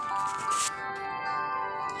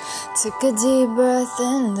Took a deep breath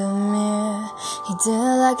in the mirror. He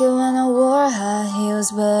didn't like it when I wore high heels,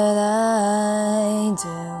 but I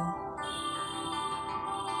do.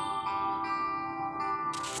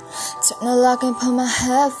 Turn the lock and put my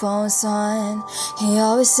headphones on. He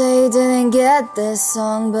always say he didn't get this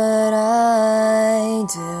song, but I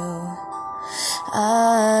do.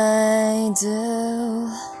 I do.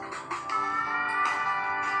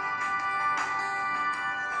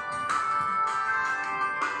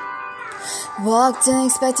 Walked in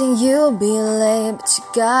expecting you'd be late, but you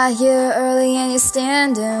got here early and you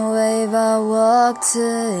stand and wave. I walked to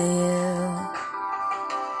you.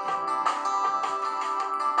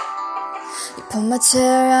 You put my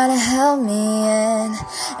chair out and held me in,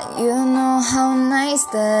 and you know how nice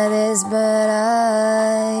that is, but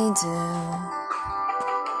I do.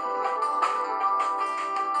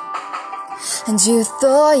 And you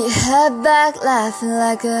throw your head back laughing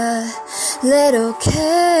like a little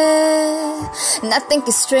kid. And I think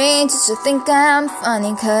it's strange that you think I'm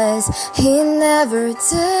funny, 'cause he never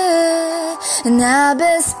did. And I've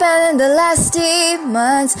been spending the last 8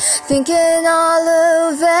 months thinking all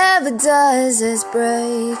Love ever does is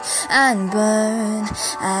break and burn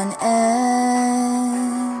and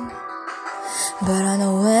end. But on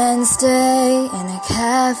a Wednesday in a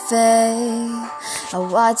cafe, I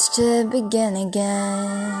watched it begin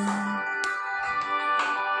again.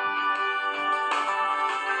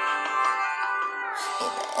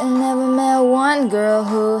 I never met one girl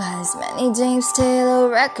who has many James Taylor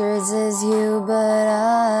records as you, but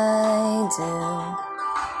I do.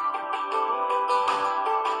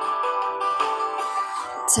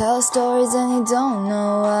 Tell stories and you don't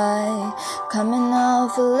know why, coming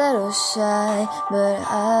off a little shy, but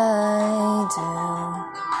I do.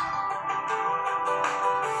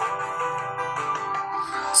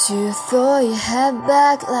 You throw your head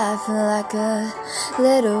back laughing like a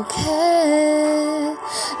little kid.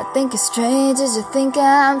 I think it's strange as you think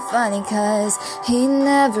I'm funny, 'cause he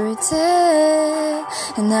never did.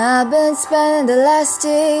 And I've been spending the last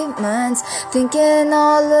 8 months thinking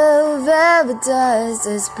all Love ever does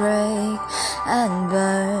is break and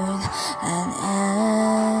burn and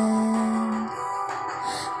end.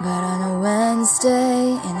 But on a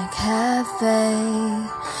Wednesday in a cafe,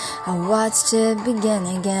 I watched it begin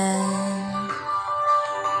again.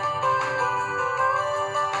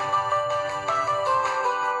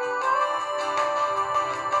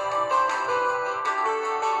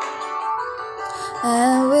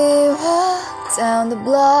 And we walked down the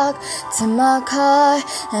block to my car,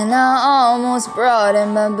 and I almost brought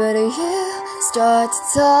him up, but you start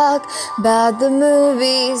to talk about the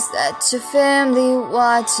movies that your family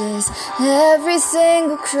watches every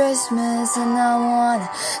single Christmas, and I wanna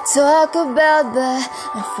talk about that.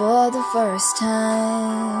 And for the first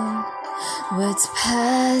time, what's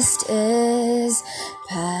past is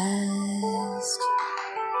past.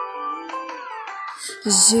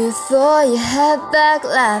 'Cause you throw your head back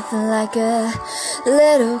laughing like a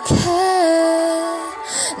little kid.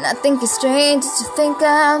 And I think it's strange that you think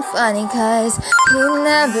I'm funny, 'cause he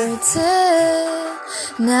never did.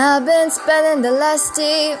 And I've been spending the last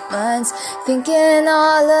 8 months thinking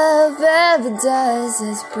all Love ever does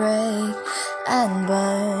is break and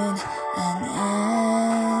burn and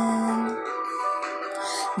end.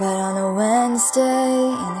 But on a Wednesday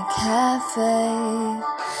in a cafe,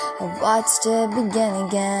 I watched it begin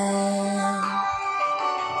again.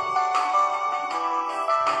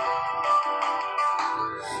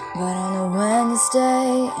 But on a Wednesday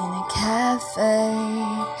in a cafe,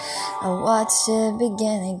 I watched it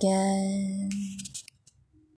begin again.